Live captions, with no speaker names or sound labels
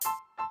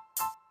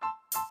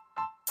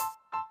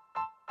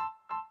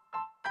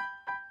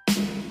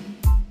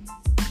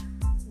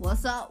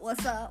What's up?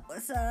 What's up?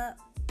 What's up?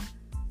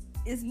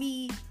 It's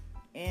me,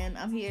 and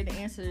I'm here to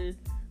answer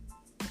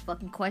the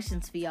fucking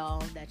questions for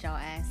y'all that y'all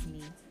ask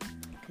me.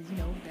 Because, you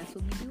know, that's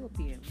what we do up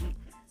here. We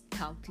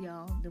talk to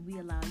y'all, then we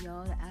allow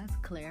y'all to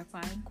ask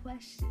clarifying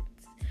questions.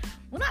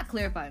 Well, not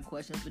clarifying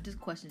questions, but just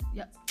questions.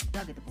 Y'all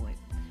get the point.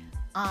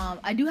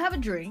 I do have a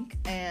drink,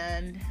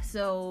 and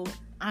so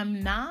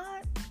I'm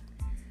not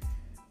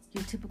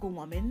your typical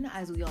woman,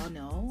 as we all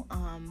know.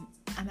 I'm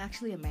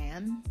actually a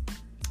man.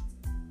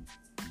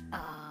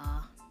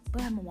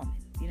 But I'm a woman,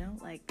 you know,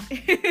 like,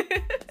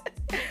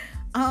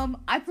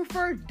 I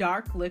prefer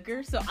dark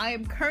liquor, so I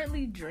am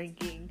currently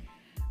drinking,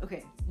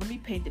 okay, let me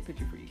paint the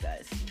picture for you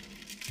guys.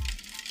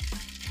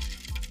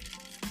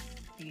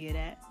 You hear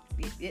that?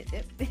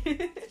 Yep.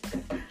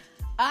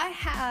 I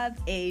have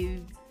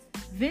a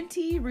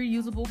venti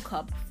reusable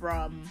cup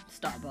from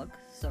Starbucks,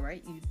 so,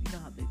 right, you know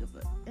how big of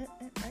a,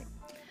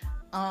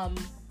 right?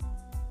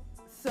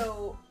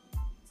 So,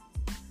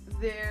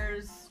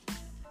 there's,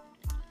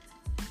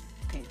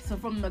 okay, so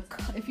from the,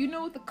 if you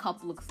know what the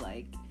cup looks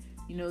like,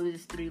 you know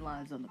there's 3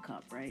 lines on the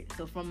cup, right?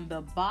 So from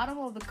the bottom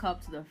of the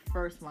cup to the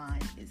first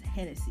line is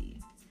Hennessy.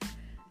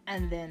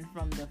 And then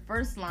from the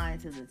first line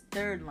to the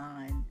third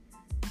line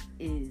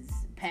is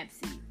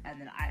Pepsi.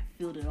 And then I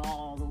filled it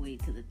all the way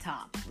to the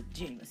top with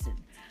Jameson.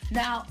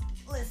 Now,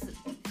 listen,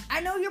 I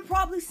know you're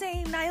probably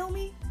saying,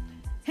 Naomi,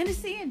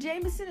 Hennessy and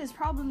Jameson is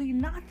probably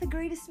not the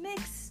greatest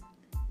mix.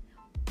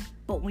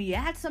 But when you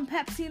add some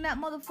Pepsi in that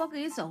motherfucker,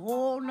 it's a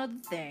whole nother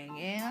thing.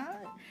 Yeah,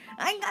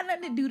 I ain't got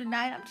nothing to do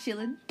tonight. I'm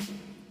chilling.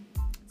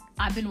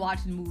 I've been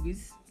watching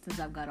movies since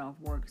I've got off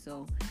work,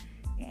 so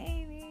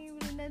ain't really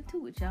nothing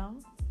to it, y'all.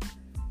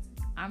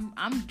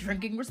 I'm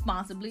drinking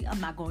responsibly. I'm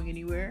not going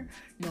anywhere.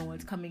 No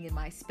one's coming in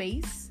my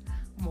space.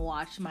 I'm gonna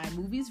watch my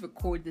movies,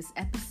 record this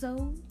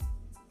episode,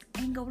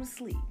 and go to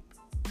sleep.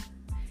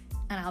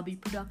 And I'll be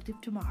productive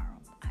tomorrow.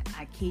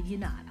 I kid you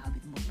not. I'll be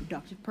the most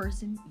productive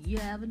person you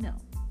ever know.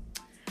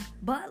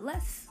 But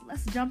let's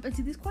jump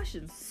into these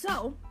questions.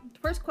 So, the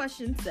first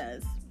question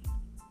says,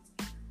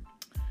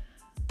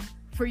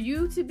 for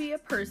you to be a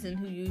person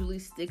who usually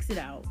sticks it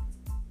out,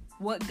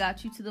 what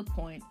got you to the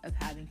point of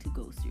having to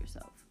ghost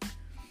yourself?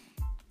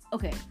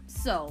 Okay,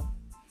 so,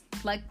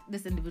 like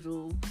this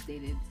individual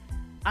stated,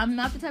 I'm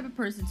not the type of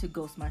person to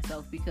ghost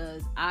myself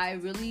because I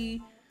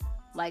really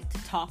like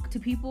to talk to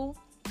people.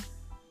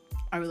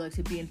 I really like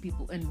to be in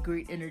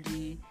great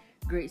energy,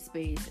 great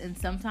space, and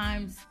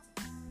sometimes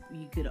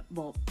you could,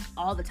 well,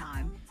 all the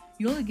time,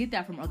 you only get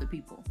that from other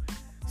people.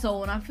 So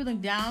when I'm feeling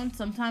down,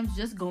 sometimes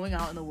just going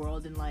out in the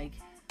world and like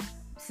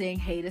saying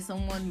hey to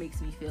someone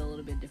makes me feel a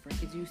little bit different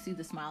because you see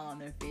the smile on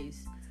their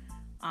face.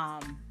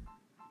 And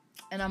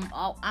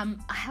I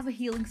have a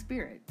healing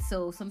spirit.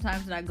 So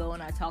sometimes when I go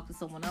and I talk to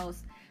someone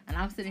else and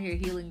I'm sitting here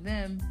healing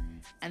them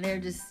and they're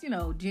just, you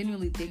know,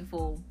 genuinely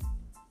thankful,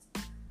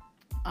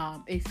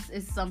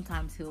 it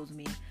sometimes heals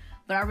me.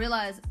 But I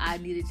realized I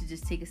needed to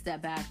just take a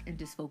step back and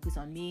just focus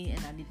on me, and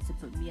I needed to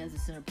put me as the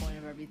center point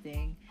of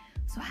everything.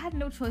 So I had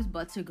no choice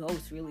but to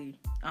ghost, really.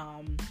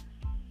 I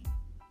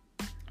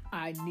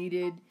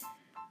needed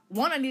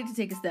to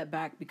take a step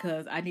back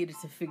because I needed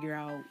to figure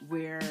out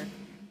where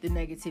the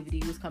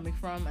negativity was coming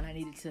from, and I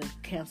needed to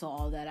cancel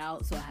all that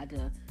out. So I had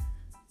to,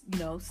 you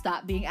know,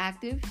 stop being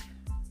active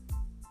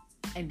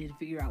and then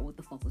figure out what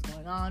the fuck was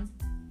going on,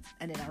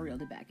 and then I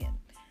reeled it back in.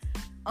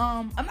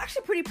 I'm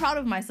actually pretty proud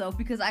of myself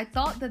because I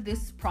thought that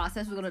this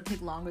process was going to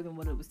take longer than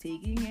what it was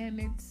taking, and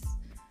it's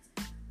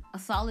a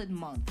solid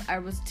month. I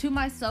was to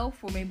myself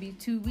for maybe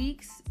 2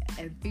 weeks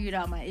and figured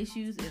out my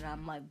issues, and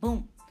I'm like,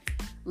 boom,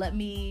 let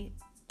me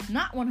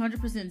not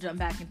 100% jump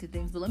back into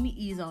things, but let me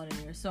ease on in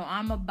here. So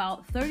I'm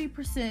about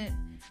 30%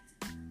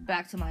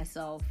 back to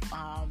myself.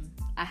 I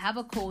have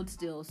a cold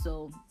still,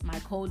 so my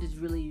cold is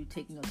really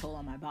taking a toll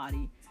on my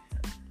body.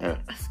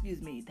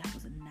 Excuse me, that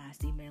was a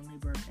nasty manly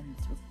burp, and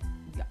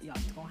y'all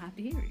just gonna have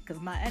to hear it because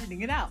I'm not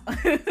editing it out.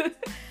 But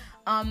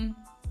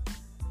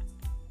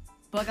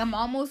like, I'm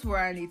almost where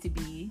I need to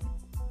be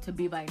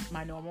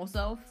my normal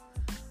self.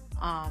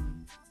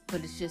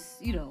 But it's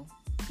just, you know,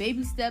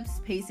 baby steps,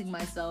 pacing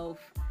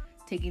myself,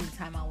 taking the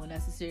time out when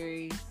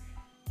necessary,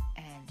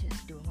 and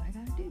just doing what I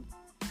gotta do.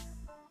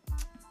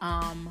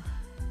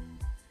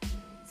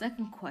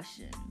 Second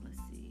question, let's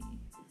see.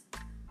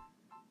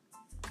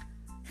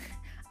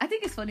 I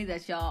think it's funny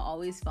that y'all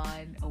always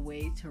find a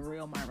way to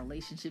reel my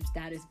relationship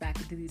status back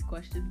into these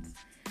questions.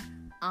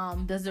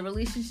 Does the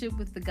relationship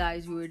with the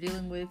guys you were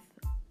dealing with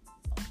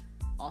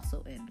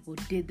also end? Well,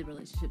 did the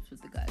relationships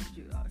with the guys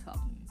you are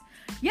talking?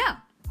 Yeah,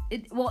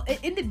 it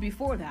ended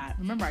before that.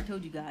 Remember, I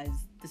told you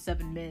guys the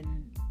 7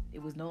 men.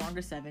 It was no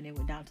longer 7. It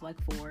went down to like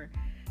 4.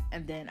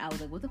 And then I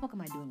was like, what the fuck am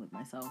I doing with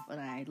myself?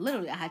 And I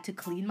had to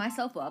clean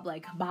myself up,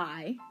 like,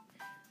 bye.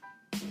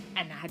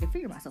 And I had to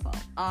figure myself out.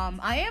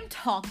 I am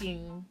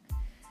talking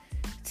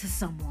to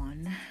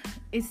someone.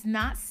 It's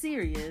not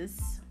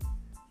serious,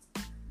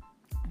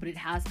 but it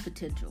has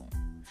potential.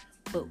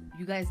 But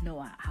you guys know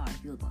how I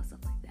feel about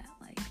stuff like that.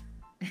 Like,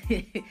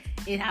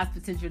 it has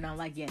potential, and I'm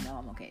like, yeah, no,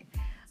 I'm okay.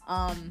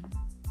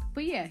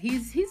 But yeah,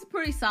 he's a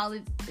pretty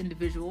solid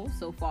individual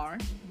so far.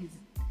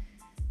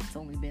 It's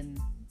only been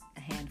a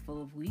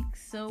handful of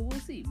weeks, so we'll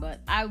see. But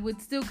I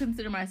would still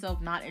consider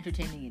myself not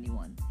entertaining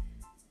anyone.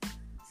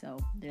 So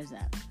there's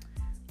that.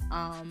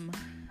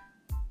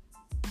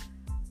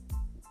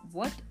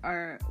 What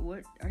are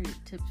your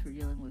tips for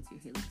dealing with your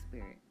healing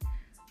spirit?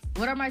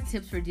 What are my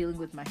tips for dealing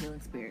with my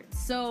healing spirit?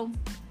 So,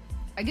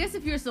 I guess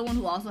if you're someone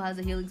who also has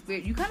a healing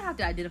spirit, you kind of have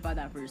to identify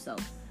that for yourself.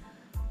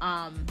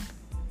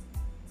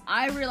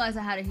 I realized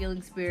I had a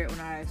healing spirit when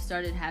I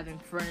started having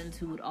friends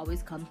who would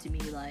always come to me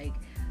like,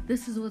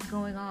 this is what's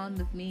going on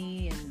with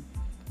me, and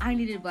I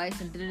need advice,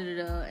 and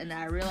da-da-da-da, and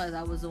I realized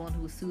I was the one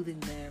who was soothing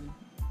them.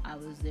 I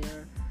was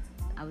their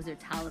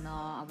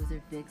Tylenol, I was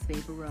their Vicks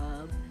Vapor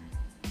Rub,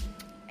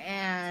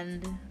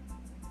 and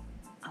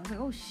I was like,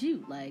 oh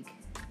shoot, like,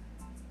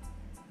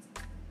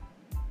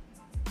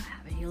 I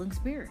have a healing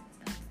spirit.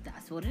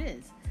 That's what it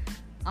is.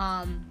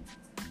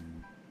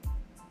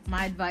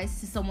 My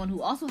advice to someone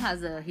who also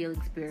has a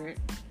healing spirit,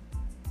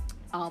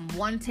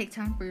 one, take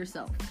time for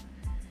yourself.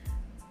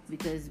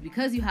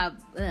 Because you have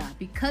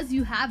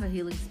a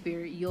healing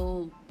spirit,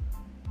 you're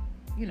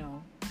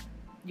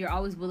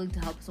always willing to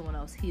help someone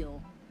else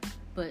heal,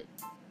 but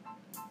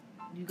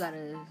you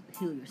gotta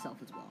heal yourself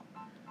as well.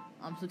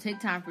 So take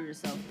time for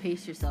yourself,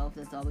 pace yourself.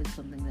 That's always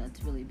something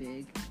that's really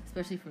big,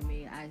 especially for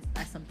me.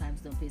 I sometimes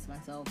don't pace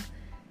myself,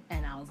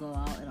 and I'll go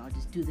out and I'll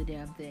just do the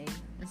damn thing,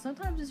 and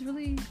sometimes it's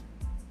really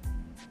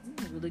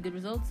good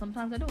results.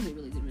 Sometimes I don't get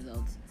really good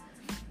results.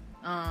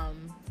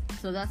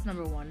 So that's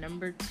number one.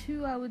 Number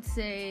two, I would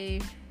say,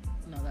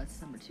 no,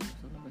 that's number two.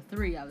 So number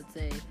three, I would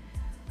say,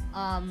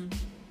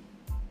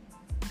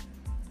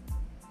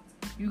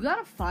 you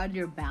gotta find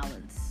your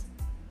balance,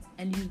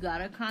 and you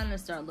gotta kind of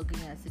start looking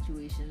at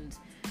situations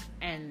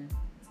and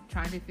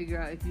trying to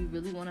figure out if you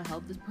really want to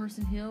help this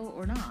person heal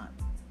or not.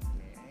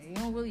 You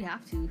don't really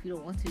have to if you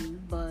don't want to,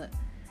 but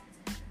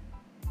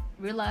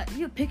realize,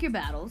 pick your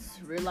battles.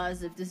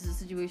 Realize if this is a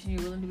situation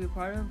you're willing to be a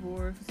part of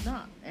or if it's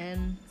not,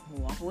 and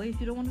walk away if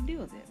you don't want to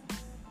deal with it.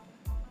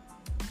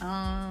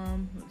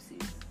 Let's see.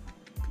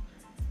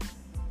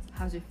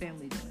 How's your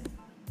family doing?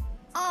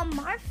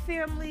 My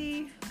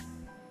family,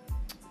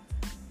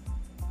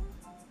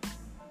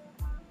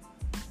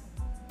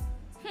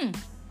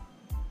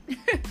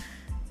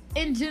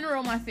 in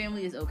general, my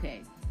family is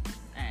okay.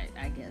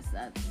 I guess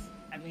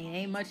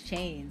ain't much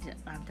change.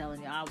 I'm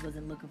telling you, I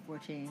wasn't looking for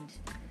change.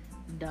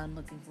 I'm done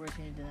looking for a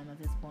change in them at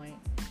this point.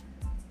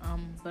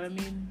 But I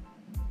mean,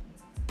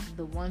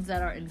 the ones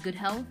that are in good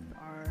health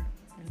are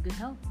in good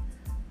health,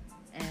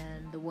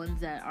 and the ones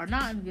that are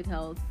not in good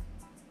health,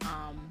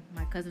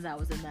 my cousin that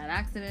was in that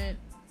accident,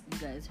 you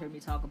guys heard me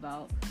talk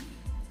about,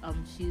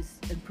 she's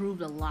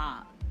improved a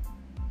lot.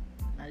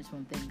 I just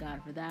want to thank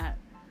God for that.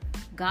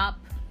 GOP,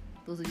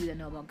 those of you that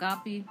know about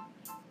Gopi,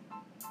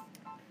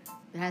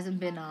 there hasn't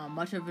been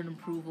much of an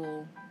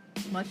improvement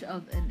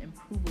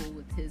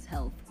with his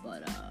health,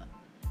 but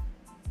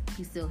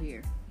he's still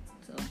here.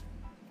 So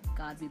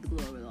God be the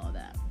glory with all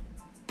that.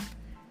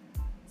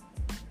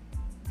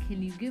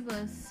 Can you give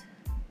us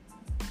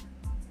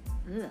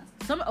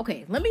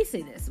okay, let me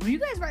say this. When you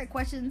guys write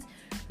questions,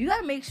 you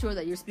gotta make sure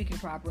that you're speaking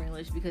proper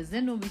English, because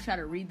then when we try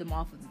to read them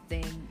off of the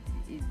thing,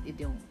 it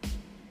don't.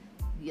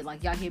 Yeah,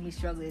 like, y'all hear me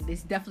struggling.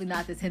 It's definitely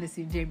not this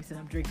Hennessy and Jameson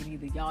I'm drinking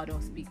either. Y'all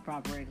don't speak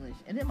proper English.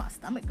 And then my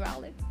stomach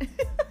growling.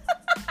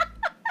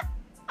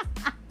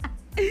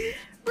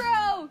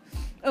 Bro!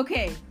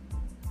 Okay.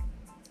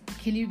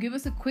 Can you give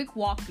us a quick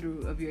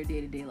walkthrough of your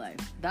day-to-day life?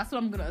 That's what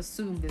I'm going to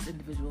assume this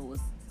individual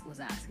was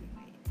asking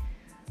me.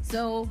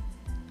 So,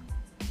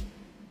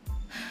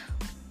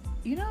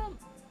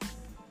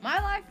 my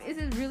life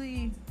isn't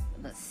really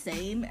the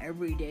same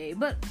every day,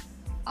 but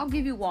I'll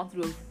give you a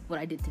walkthrough of what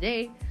I did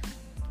today.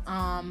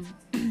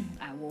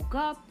 I woke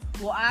up.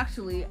 Well,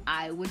 actually,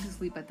 I went to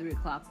sleep at 3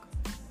 o'clock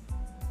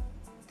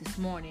this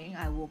morning.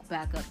 I woke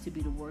back up to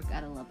be to work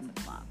at 11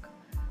 o'clock.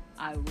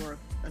 I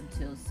worked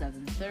until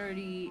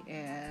 7:30,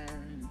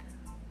 and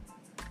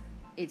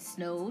it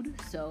snowed,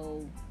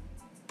 so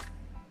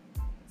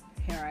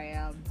here I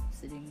am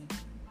sitting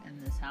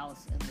in this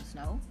house in the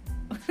snow.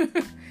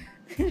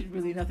 There's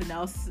really nothing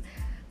else.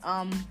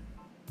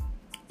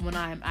 When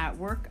I'm at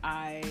work,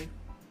 I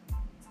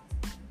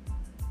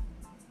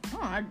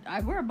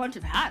wear a bunch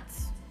of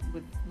hats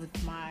with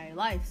my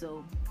life.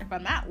 So if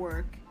I'm at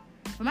work,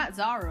 if I'm at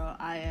Zara,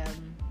 I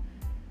am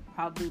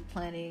probably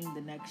planning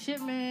the next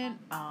shipment,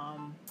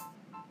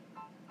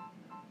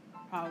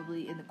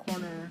 probably in the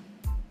corner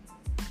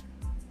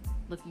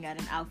looking at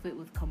an outfit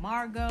with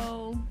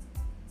Camargo,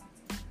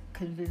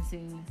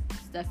 convincing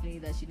Stephanie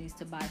that she needs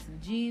to buy some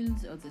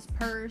jeans or this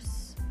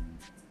purse.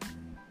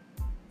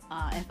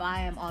 If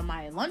I am on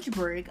my lunch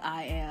break,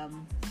 I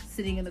am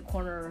sitting in the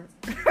corner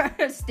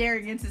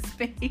staring into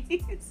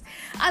space.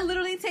 I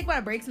literally take my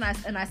breaks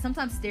and I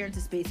sometimes stare into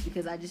space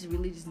because I just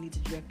really need to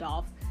drift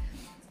off.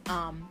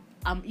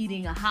 I'm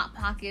eating a Hot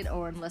Pocket,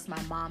 or unless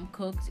my mom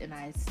cooked and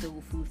I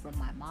stole food from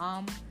my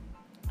mom,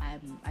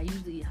 I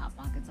usually eat Hot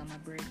Pockets on my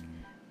break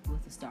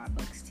with the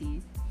Starbucks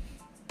tea.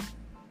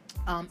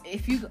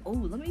 If you go,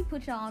 let me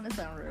put y'all on this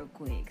one real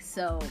quick.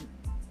 So,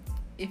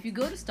 if you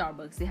go to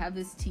Starbucks, they have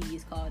this tea.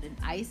 It's called an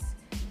ice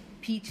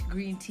peach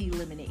green tea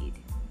lemonade,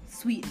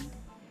 sweetened.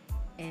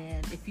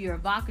 And if you're a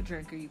vodka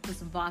drinker, you put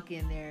some vodka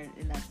in there,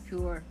 and that's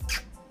pure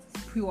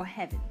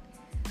heaven.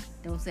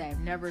 Don't say I've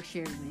never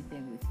shared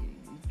anything with you.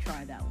 You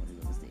try that one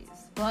of those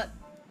days. But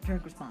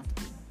drink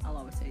responsibly. I'll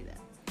always say that.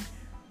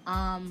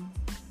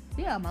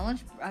 Yeah, my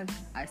lunch.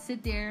 I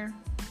sit there,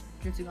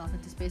 drifting off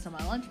into space on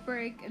my lunch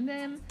break, and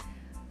then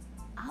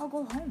I'll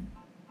go home.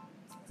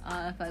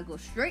 If I go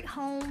straight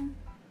home,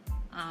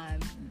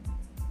 I'm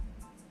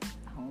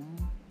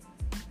home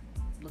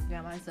looking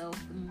at myself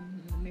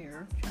in the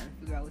mirror, trying to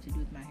figure out what to do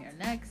with my hair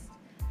next.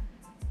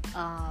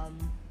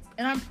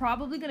 And I'm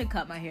probably gonna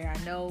cut my hair. I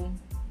know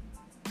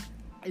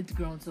it's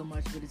grown so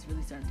much, but it's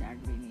really starting to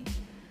aggravate me.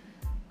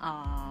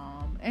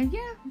 And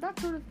yeah, that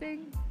sort of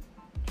thing.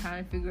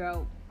 Trying to figure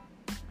out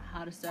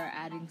how to start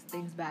adding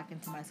things back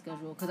into my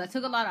schedule, because I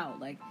took a lot out.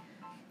 Like,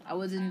 I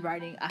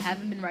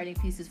haven't been writing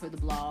pieces for the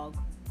blog,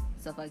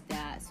 stuff like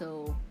that.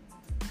 So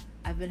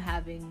I've been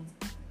having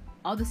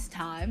all this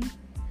time,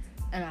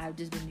 and I've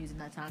just been using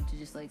that time to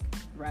just like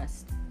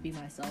rest, be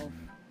myself.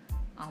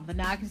 But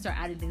now I can start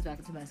adding things back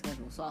into my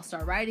schedule. So I'll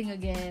start writing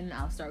again.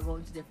 I'll start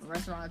going to different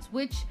restaurants,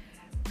 which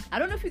I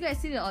don't know if you guys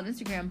see it on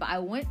Instagram, but I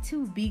went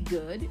to Be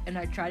Good and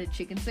I tried a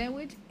chicken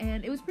sandwich,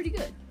 and it was pretty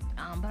good.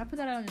 But I put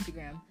that out on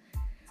Instagram.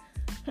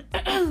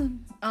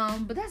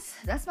 But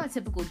that's my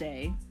typical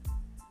day.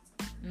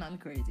 Nothing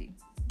crazy.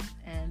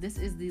 And this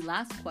is the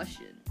last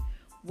question.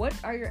 What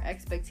are your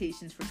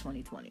expectations for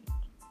 2020?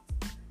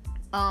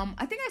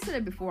 I think I said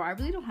it before. I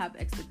really don't have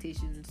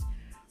expectations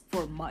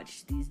for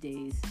much these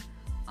days.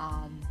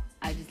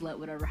 I just let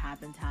whatever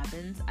happens.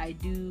 I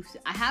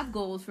have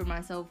goals for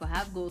myself. I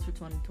have goals for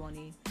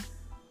 2020.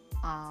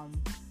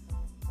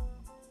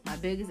 My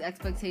biggest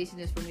expectation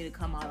is for me to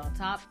come out on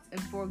top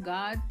and for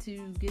God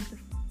to get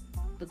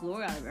the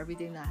glory out of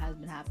everything that has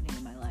been happening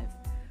in my life.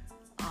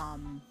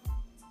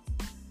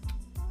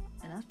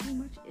 And that's pretty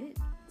much it.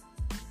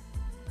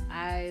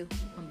 Let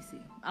me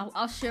see.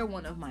 I'll share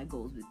one of my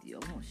goals with you.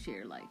 I won't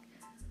share like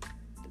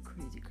the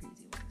crazy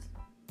ones.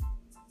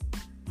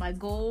 My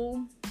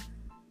goal.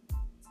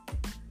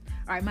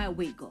 Alright, my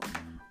weight goal.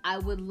 I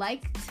would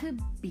like to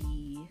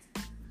be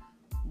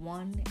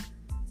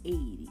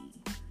 180.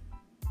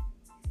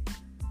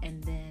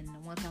 And then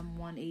once I'm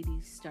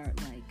 180, start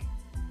like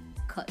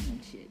cutting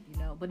and shit,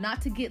 but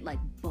not to get like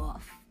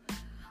buff.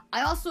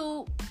 I'm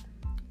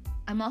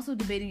also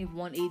debating if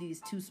 180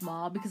 is too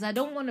small, because I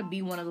don't want to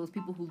be one of those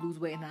people who lose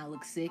weight and I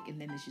look sick and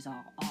then it's just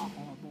all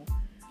horrible.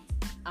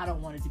 I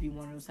don't want it to be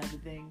one of those type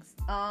of things.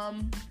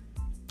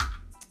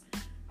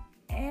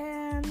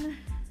 And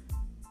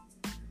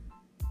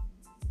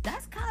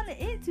that's kind of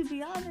it, to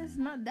be honest.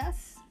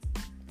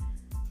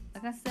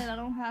 Like I said, I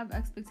don't have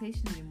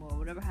expectations anymore.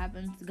 Whatever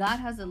happens, God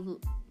has a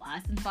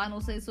last and final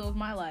say so of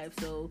my life.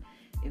 So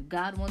if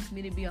God wants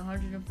me to be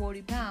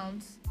 140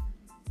 pounds,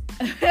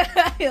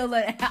 He'll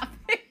let it happen.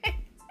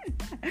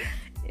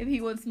 If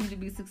He wants me to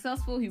be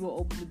successful, He will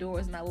open the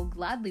doors and I will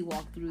gladly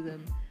walk through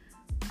them.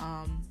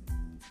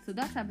 So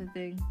that type of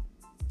thing.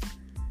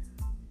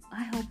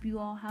 I hope you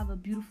all have a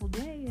beautiful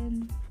day,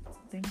 and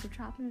thanks for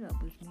chopping it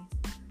up with me.